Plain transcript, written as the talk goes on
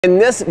In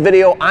this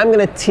video, I'm going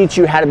to teach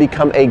you how to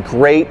become a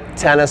great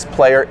tennis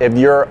player if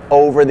you're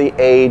over the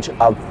age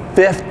of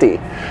 50.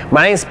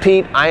 My name is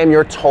Pete. I am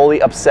your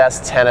totally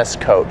obsessed tennis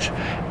coach.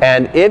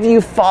 And if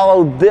you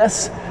follow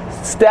this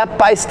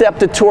step-by-step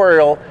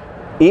tutorial,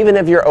 even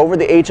if you're over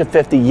the age of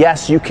 50,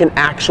 yes, you can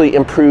actually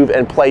improve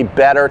and play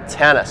better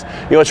tennis.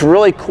 You know, what's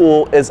really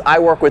cool is I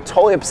work with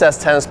totally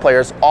obsessed tennis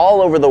players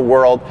all over the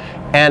world,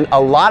 and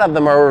a lot of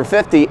them are over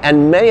 50,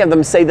 and many of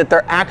them say that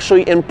they're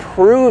actually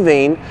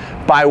improving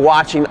by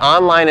watching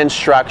online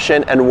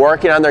instruction and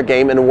working on their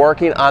game and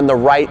working on the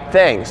right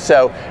things.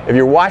 So if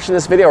you're watching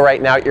this video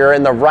right now, you're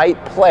in the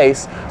right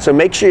place. So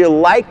make sure you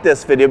like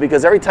this video,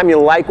 because every time you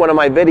like one of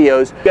my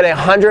videos, you get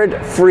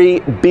 100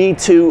 free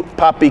B2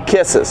 puppy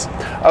kisses.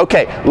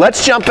 Okay,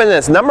 let's jump into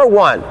this. Number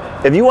one,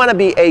 if you want to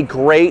be a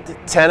great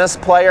tennis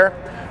player,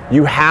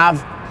 you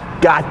have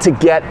got to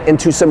get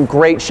into some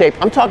great shape.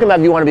 I'm talking about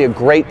if you want to be a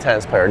great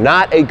tennis player,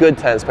 not a good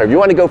tennis player. If you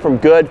want to go from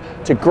good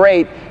to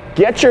great,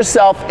 get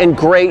yourself in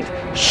great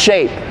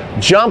shape.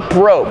 Jump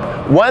rope.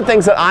 One of the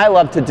things that I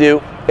love to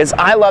do is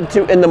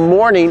in the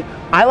morning,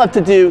 I love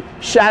to do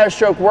shadow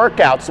stroke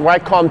workouts, where I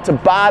call them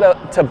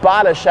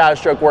Tabata shadow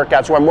stroke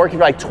workouts, where I'm working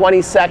for like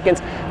 20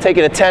 seconds,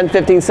 taking a 10,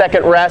 15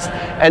 second rest.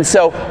 And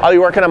so I'll be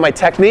working on my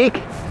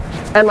technique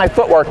and my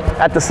footwork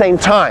at the same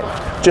time.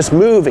 Just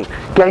moving,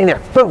 getting there,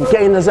 boom,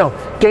 getting in the zone,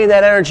 getting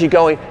that energy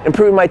going,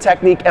 improving my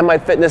technique and my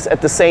fitness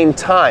at the same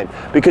time.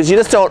 Because you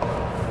just don't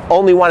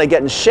only want to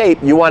get in shape,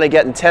 you want to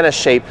get in tennis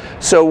shape.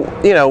 So,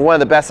 you know, one of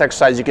the best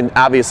exercises you can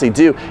obviously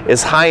do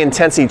is high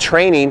intensity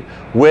training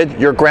with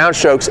your ground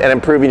strokes and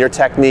improving your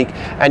technique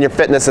and your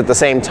fitness at the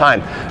same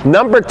time.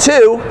 Number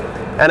two,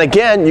 and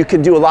again, you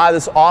can do a lot of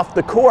this off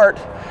the court,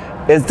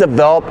 is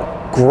develop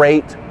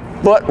great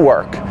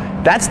footwork.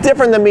 That's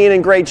different than being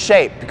in great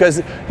shape,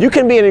 because you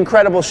can be in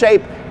incredible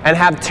shape and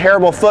have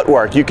terrible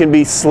footwork. You can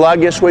be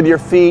sluggish with your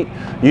feet,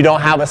 you don't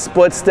have a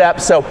split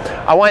step. So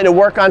I want you to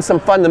work on some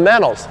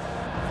fundamentals.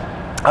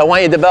 I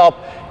want you to develop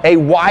a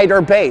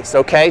wider base,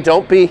 okay?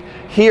 Don't be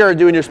here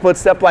doing your split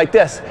step like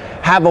this.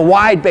 Have a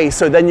wide base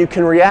so then you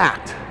can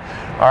react,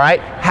 all right?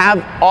 Have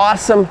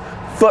awesome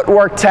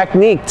footwork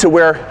technique to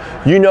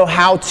where you know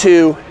how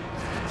to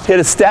hit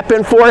a step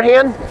in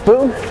forehand,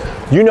 boom.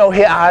 You know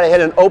how to hit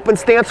an open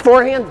stance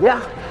forehand,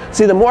 yeah.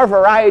 See, the more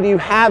variety you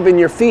have in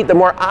your feet, the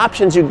more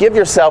options you give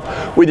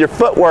yourself with your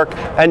footwork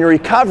and your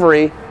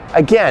recovery,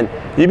 again,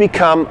 you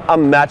become a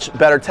much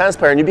better tennis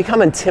player and you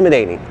become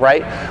intimidating,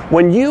 right?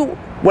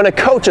 When a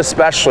coach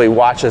especially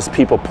watches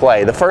people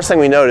play, the first thing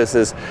we notice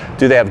is,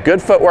 do they have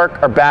good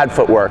footwork or bad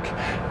footwork?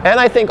 And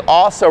I think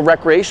also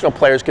recreational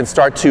players can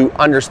start to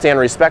understand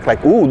and respect,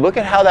 like, ooh, look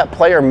at how that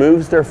player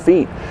moves their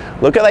feet.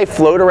 Look how they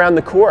float around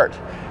the court.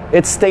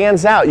 It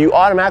stands out. You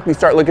automatically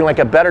start looking like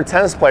a better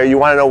tennis player. You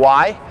want to know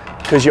why?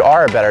 Because you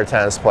are a better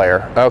tennis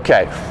player.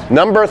 Okay,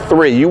 number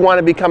three, you want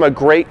to become a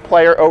great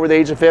player over the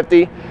age of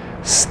 50?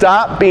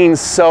 Stop being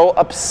so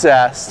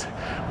obsessed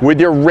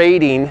with your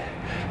rating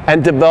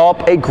and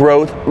develop a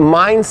growth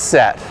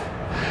mindset.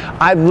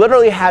 I've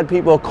literally had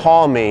people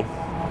call me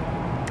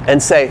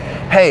and say,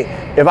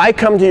 hey, if I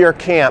come to your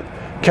camp,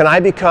 can I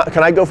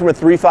go from a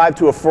 3.5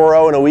 to a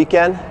 4.0 in a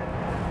weekend?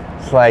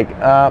 It's like,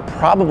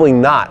 probably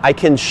not. I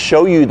can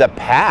show you the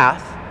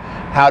path,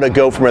 how to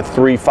go from a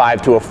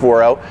 3.5 to a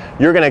 4.0.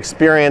 You're going to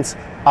experience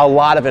a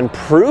lot of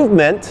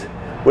improvement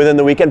within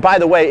the weekend. By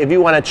the way, if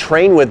you want to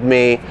train with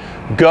me,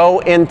 go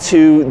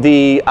into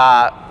the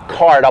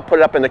card. I'll put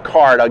it up in the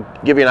card. I'll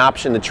give you an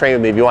option to train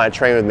with me if you want to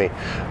train with me,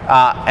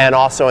 and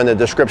also in the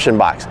description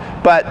box.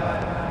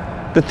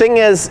 But the thing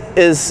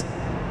is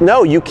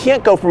no, you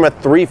can't go from a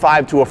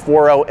 3.5 to a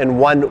 4.0 in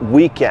one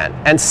weekend.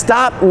 And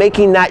stop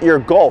making that your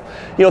goal.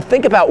 You know,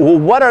 think about, well,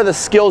 what are the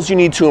skills you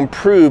need to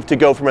improve to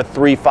go from a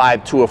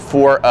 3.5 to a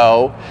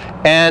 4.0?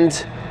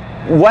 And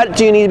what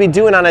do you need to be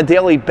doing on a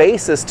daily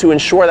basis to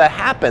ensure that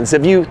happens?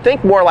 If you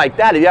think more like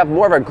that, if you have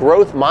more of a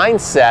growth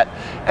mindset,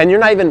 and you're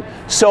not even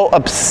so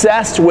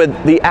obsessed with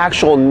the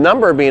actual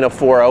number being a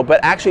 4.0, but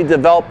actually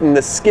developing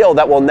the skill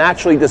that will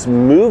naturally just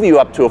move you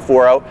up to a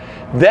 4.0,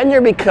 then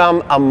you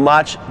become a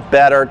much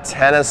better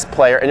tennis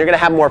player and you're going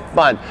to have more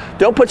fun.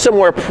 Don't put so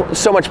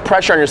much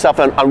pressure on yourself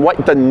on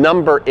what the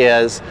number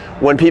is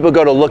when people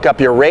go to look up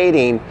your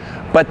rating,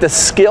 but the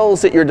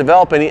skills that you're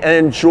developing,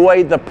 and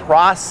enjoy the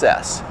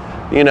process.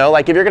 You know,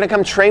 like if you're going to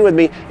come train with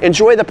me,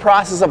 enjoy the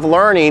process of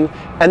learning,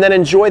 and then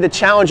enjoy the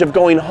challenge of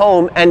going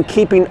home and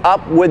keeping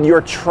up with your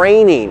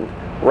training,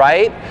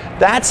 right?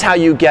 That's how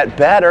you get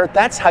better.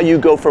 That's how you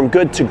go from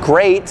good to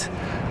great.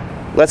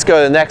 Let's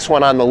go to the next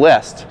one on the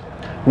list.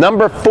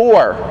 Number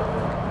four,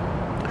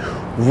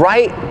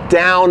 write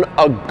down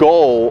a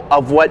goal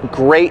of what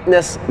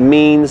greatness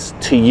means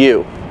to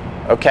you,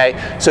 okay?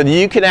 So that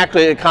you can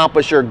actually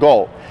accomplish your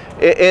goal.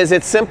 Is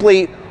it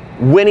simply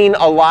winning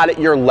a lot at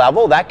your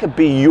level? That could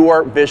be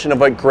your vision of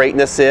what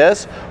greatness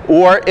is.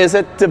 Or is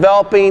it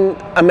developing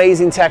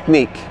amazing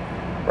technique,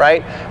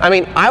 right? I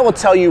mean, I will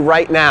tell you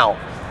right now,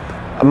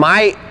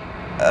 my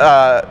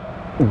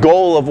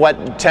goal of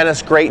what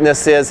tennis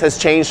greatness is has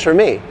changed for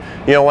me.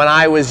 You know, when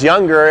I was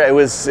younger, it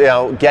was, you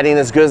know, getting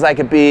as good as I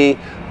could be,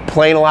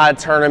 playing a lot of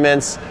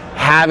tournaments,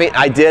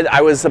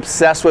 I was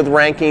obsessed with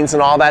rankings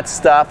and all that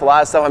stuff, a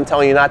lot of stuff I'm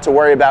telling you not to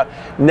worry about.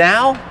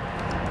 Now,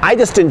 I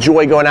just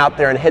enjoy going out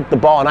there and hit the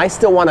ball, and I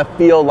still want to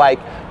feel like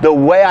the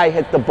way I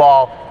hit the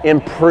ball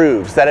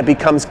improves, that it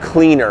becomes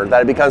cleaner,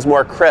 that it becomes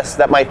more crisp,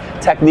 that my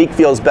technique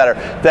feels better,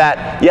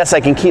 that, yes,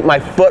 I can keep my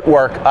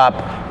footwork up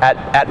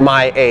at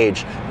my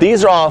age.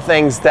 These are all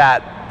things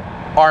that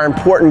are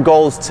important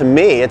goals to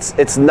me.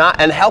 It's not,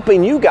 and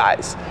helping you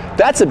guys,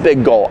 that's a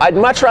big goal. I'd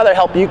much rather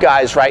help you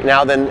guys right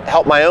now than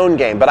help my own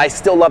game, but I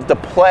still love to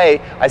play,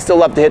 I still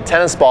love to hit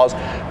tennis balls,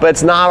 but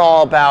it's not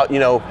all about, you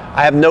know,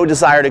 I have no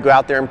desire to go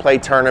out there and play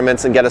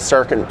tournaments and get a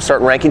certain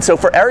ranking. So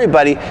for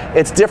everybody,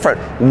 it's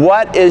different.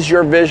 What is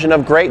your vision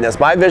of greatness?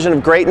 My vision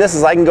of greatness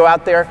is I can go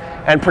out there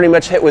and pretty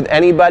much hit with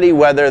anybody,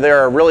 whether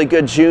they're a really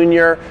good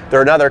junior,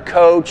 they're another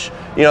coach,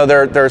 you know,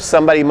 there's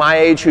somebody my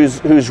age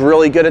who's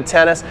really good at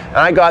tennis, and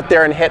I go out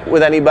there and hit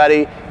with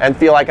anybody and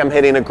feel like I'm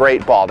hitting a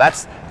great ball.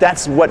 That's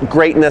what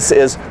greatness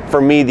is for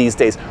me these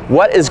days.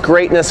 What is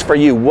greatness for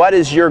you? What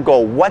is your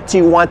goal? What do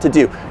you want to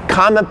do?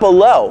 Comment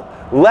below.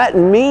 Let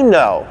me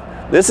know.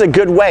 This is a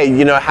good way,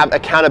 you know, have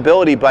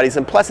accountability buddies,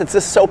 and plus it's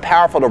just so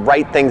powerful to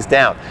write things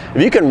down.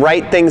 If you can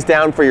write things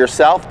down for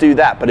yourself, do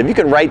that. But if you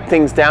can write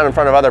things down in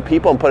front of other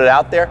people and put it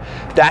out there,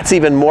 that's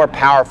even more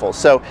powerful.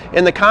 So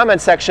in the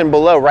comment section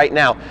below right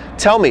now,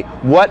 tell me,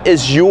 what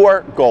is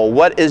your goal?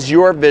 What is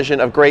your vision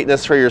of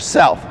greatness for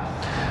yourself?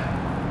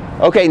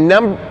 Okay,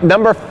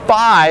 number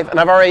 5, and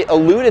I've already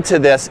alluded to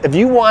this, if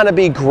you want to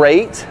be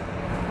great,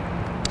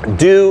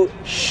 do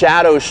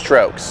shadow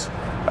strokes,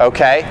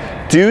 okay?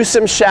 Do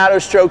some shadow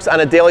strokes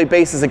on a daily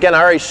basis. Again,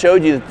 I already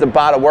showed you the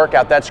Tabata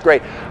workout, that's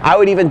great. I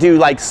would even do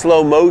like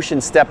slow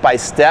motion,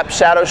 step-by-step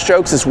shadow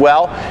strokes as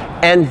well,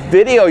 and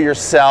video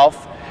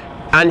yourself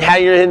on how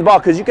you're hitting the ball,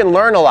 because you can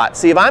learn a lot.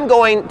 See, if I'm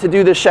going to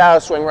do the shadow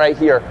swing right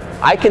here,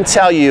 I can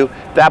tell you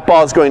that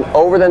ball is going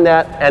over the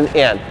net and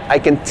in. I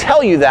can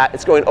tell you that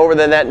it's going over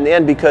the net and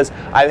in because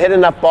I've hit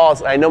enough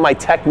balls and I know my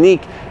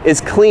technique is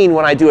clean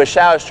when I do a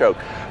shadow stroke.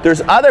 There's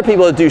other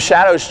people that do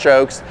shadow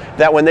strokes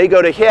that when they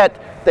go to hit,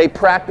 they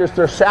practice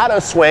their shadow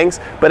swings,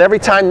 but every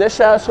time this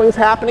shadow swing's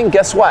happening,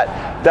 guess what?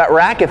 That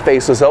racket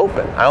face was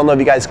open. I don't know if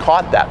you guys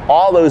caught that.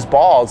 All those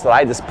balls that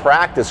I just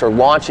practiced are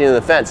launching into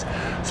the fence.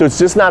 So it's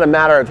just not a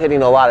matter of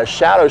hitting a lot of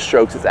shadow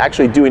strokes, it's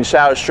actually doing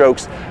shadow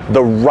strokes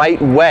the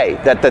right way,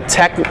 that the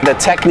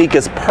technique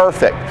is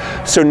perfect.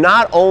 So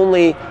not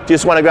only do you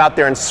just want to go out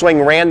there and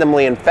swing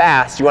randomly and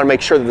fast, you want to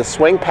make sure that the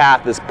swing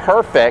path is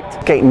perfect.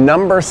 Okay,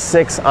 number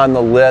 6 on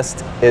the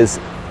list is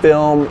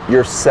film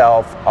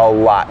yourself a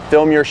lot.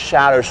 Film your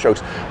shadow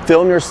strokes.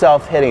 Film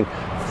yourself hitting.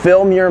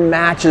 Film your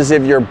matches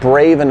if you're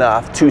brave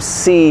enough to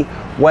see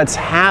what's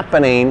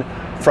happening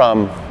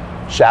from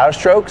shadow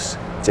strokes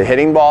to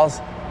hitting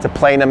balls to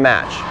playing a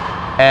match.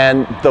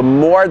 And the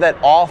more that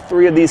all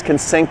 3 of these can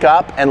sync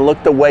up and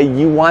look the way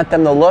you want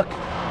them to look,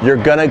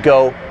 you're gonna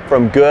go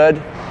from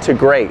good to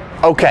great.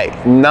 Okay,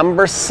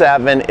 number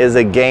 7 is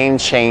a game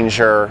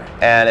changer,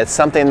 and it's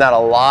something that a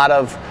lot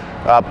of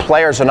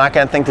players are not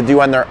going to think to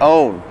do on their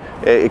own.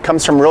 It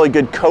comes from really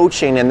good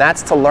coaching, and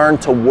that's to learn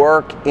to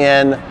work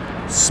in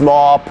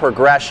small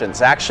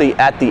progressions. Actually,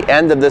 at the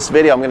end of this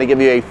video, I'm going to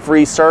give you a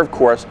free serve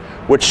course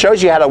which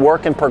shows you how to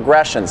work in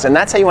progressions, and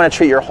that's how you want to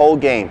treat your whole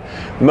game.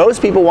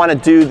 Most people want to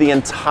do the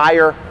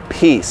entire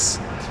piece.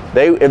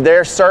 If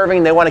they're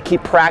serving, they want to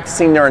keep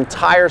practicing their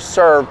entire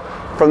serve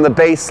from the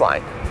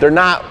baseline. They're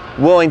not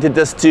willing to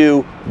just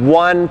do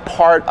one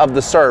part of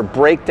the serve,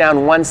 break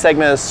down one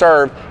segment of the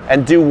serve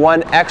and do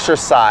one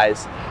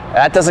exercise.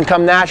 That doesn't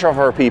come natural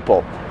for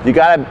people. You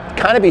gotta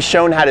kind of be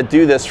shown how to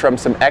do this from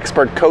some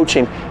expert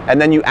coaching, and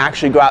then you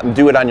actually go out and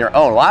do it on your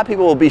own. A lot of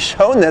people will be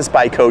shown this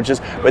by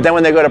coaches, but then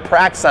when they go to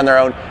practice on their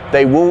own,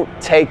 they won't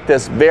take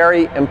this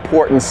very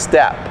important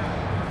step.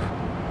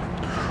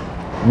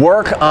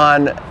 Work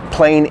on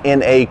playing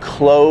in a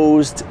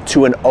closed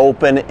to an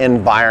open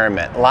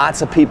environment.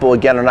 Lots of people,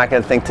 again, are not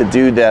going to think to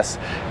do this.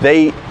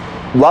 They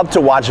love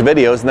to watch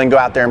videos and then go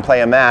out there and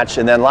play a match,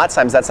 and then a lot of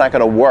times that's not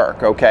going to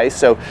work, okay?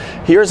 So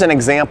here's an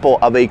example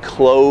of a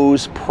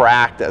closed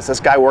practice.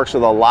 This guy works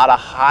with a lot of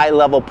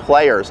high-level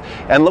players,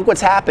 and look what's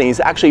happening. He's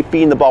actually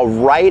feeding the ball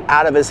right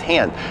out of his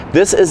hand.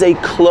 This is a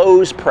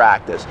closed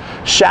practice.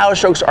 Shadow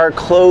strokes are a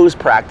closed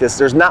practice.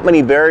 There's not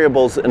many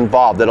variables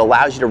involved. It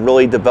allows you to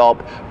really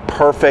develop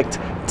perfect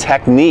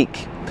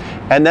technique.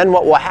 And then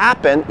what will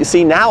happen, you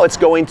see now it's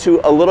going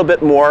to a little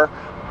bit more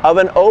of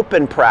an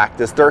open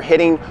practice. They're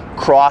hitting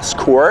cross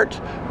court,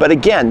 but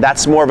again,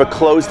 that's more of a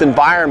closed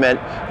environment.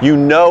 You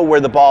know where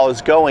the ball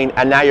is going,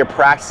 and now you're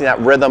practicing that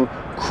rhythm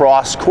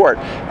cross court.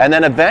 And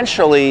then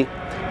eventually,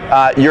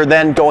 you're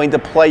then going to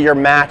play your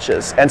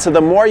matches. And so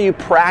the more you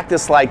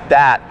practice like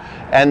that,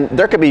 and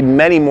there could be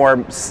many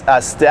more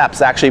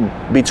steps actually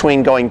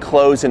between going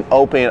closed and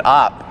opening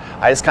up.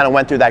 I just kind of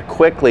went through that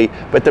quickly,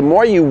 but the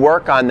more you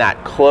work on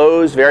that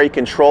closed, very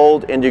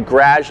controlled, and you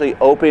gradually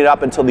open it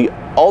up until the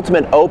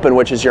ultimate open,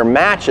 which is your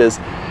matches,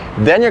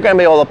 then you're going to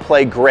be able to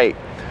play great.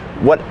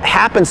 what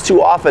happens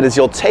too often is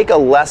you'll take a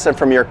lesson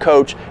from your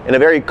coach in a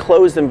very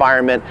closed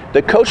environment.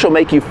 The coach will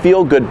make you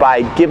feel good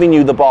by giving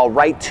you the ball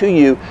right to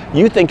you.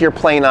 You think you're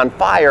playing on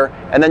fire,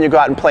 and then you go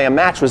out and play a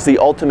match, which is the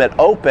ultimate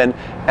open,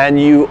 and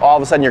all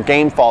of a sudden your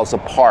game falls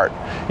apart.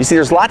 You see,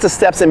 there's lots of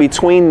steps in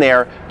between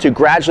there to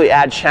gradually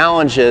add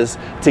challenges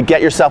to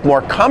get yourself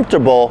more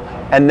comfortable,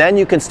 and then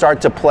you can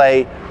start to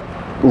play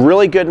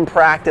really good in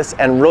practice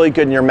and really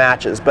good in your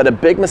matches. But a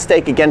big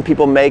mistake, again,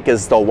 people make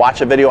is they'll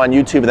watch a video on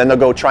YouTube and then they'll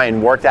go try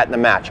and work that in the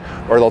match.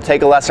 Or they'll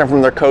take a lesson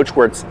from their coach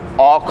where it's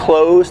all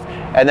closed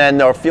and then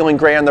they're feeling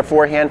great on their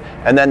forehand,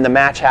 and then the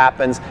match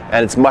happens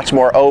and it's much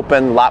more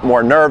open, a lot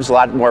more nerves, a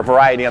lot more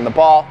variety on the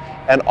ball,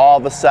 and all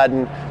of a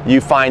sudden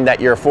you find that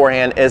your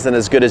forehand isn't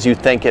as good as you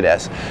think it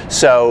is.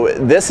 So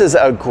this is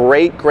a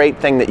great, great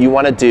thing that you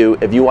want to do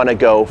if you want to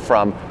go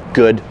from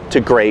good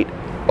to great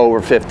over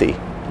 50.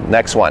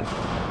 Next one.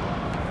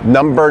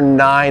 Number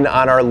 9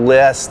 on our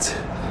list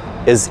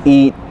is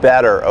eat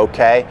better,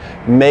 okay?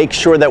 Make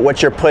sure that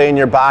what you're putting in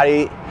your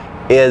body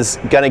is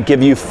gonna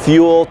give you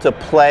fuel to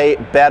play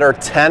better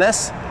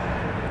tennis,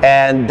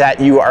 and that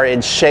you are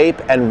in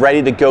shape and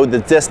ready to go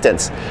the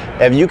distance.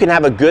 If you can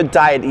have a good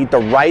diet, eat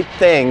the right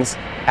things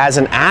as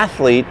an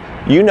athlete,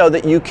 you know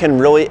that you can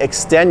really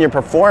extend your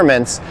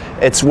performance.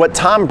 It's what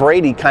Tom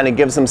Brady kind of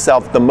gives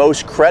himself the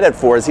most credit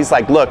for, is he's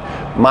like, look,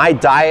 my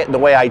diet, the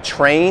way I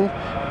train,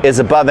 is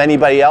above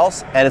anybody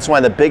else, and it's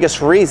one of the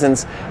biggest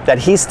reasons that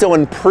he's still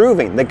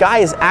improving. The guy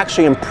is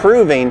actually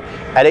improving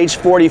at age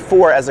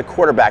 44 as a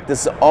quarterback.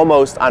 This is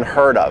almost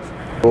unheard of.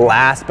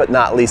 Last but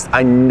not least,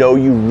 I know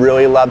you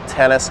really love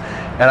tennis,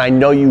 and I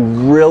know you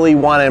really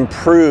want to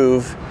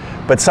improve,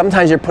 but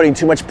sometimes you're putting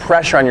too much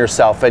pressure on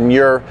yourself, and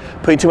you're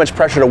putting too much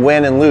pressure to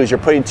win and lose. You're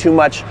putting too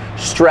much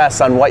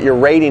stress on what your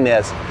rating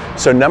is.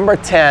 So number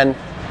 10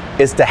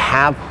 is to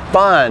have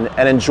fun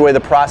and enjoy the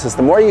process.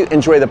 The more you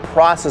enjoy the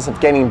process of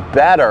getting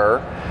better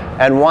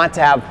and want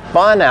to have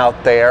fun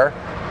out there,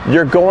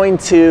 you're going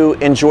to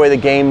enjoy the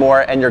game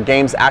more, and your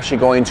game's actually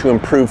going to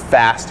improve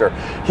faster.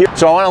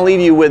 So I want to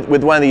leave you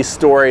with one of these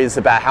stories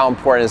about how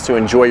important it is to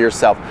enjoy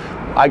yourself.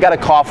 I got a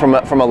call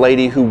from a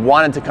lady who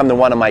wanted to come to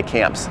one of my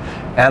camps.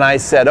 And I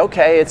said,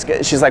 okay,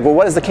 she's like, well,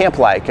 what is the camp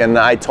like? And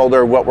I told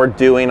her what we're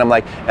doing. I'm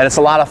like, and it's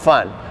a lot of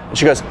fun. And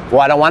she goes,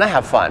 well, I don't want to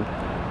have fun.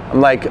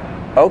 I'm like,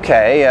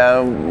 okay,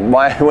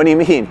 why? What do you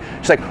mean?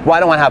 She's like, well, I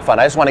don't want to have fun.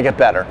 I just want to get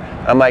better.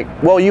 I'm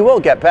like, well, you will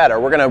get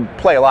better. We're going to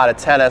play a lot of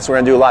tennis. We're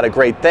going to do a lot of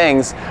great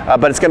things,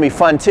 but it's going to be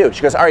fun too.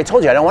 She goes, I already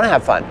told you, I don't want to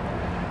have fun.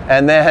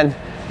 And then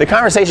the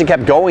conversation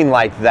kept going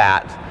like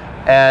that.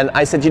 And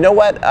I said, you know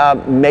what?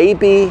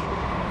 Maybe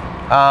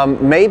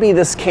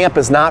this camp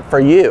is not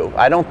for you.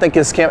 I don't think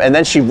this camp. And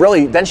then she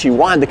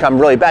wanted to come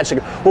really bad. She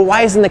goes, well,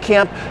 why isn't the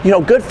camp,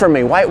 good for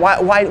me?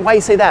 Why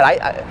you say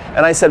that?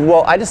 And I said,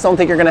 well, I just don't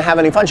think you're going to have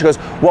any fun. She goes,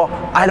 well,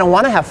 I don't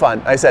want to have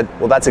fun. I said,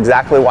 well, that's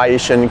exactly why you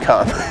shouldn't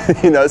come.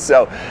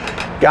 So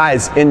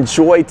guys,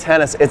 enjoy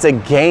tennis. It's a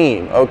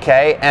game,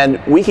 okay?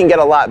 And we can get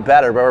a lot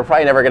better, but we're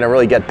probably never going to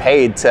really get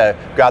paid to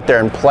go out there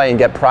and play and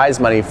get prize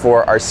money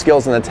for our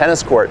skills in the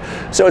tennis court.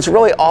 So it's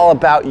really all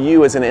about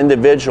you as an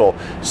individual.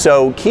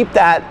 So keep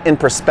that in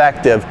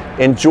perspective.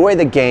 Enjoy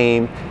the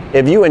game.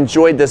 If you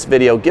enjoyed this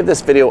video, give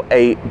this video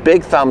a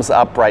big thumbs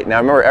up right now.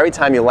 Remember, every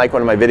time you like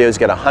one of my videos, you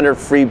get 100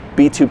 free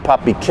B2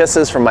 puppy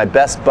kisses from my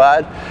best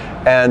bud.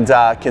 And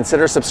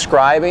consider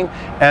subscribing.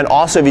 And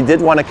also, if you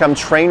did want to come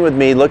train with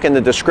me, look in the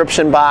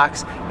description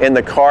box, in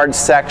the cards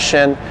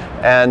section,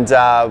 and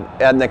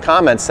the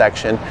comments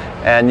section,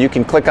 and you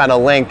can click on a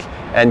link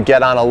and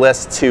get on a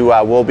list to,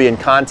 we'll be in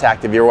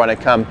contact if you want to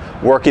come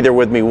work either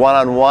with me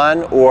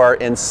one-on-one or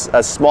in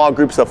small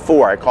groups of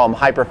 4. I call them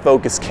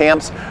hyper-focused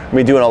camps. We'll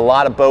be doing a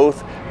lot of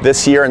both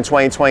this year in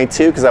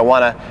 2022 because I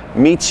want to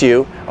meet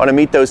you. I want to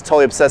meet those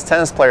totally obsessed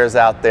tennis players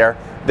out there.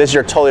 This is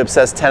your Totally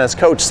Obsessed Tennis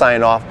Coach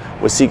signing off.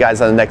 We'll see you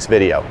guys on the next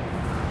video.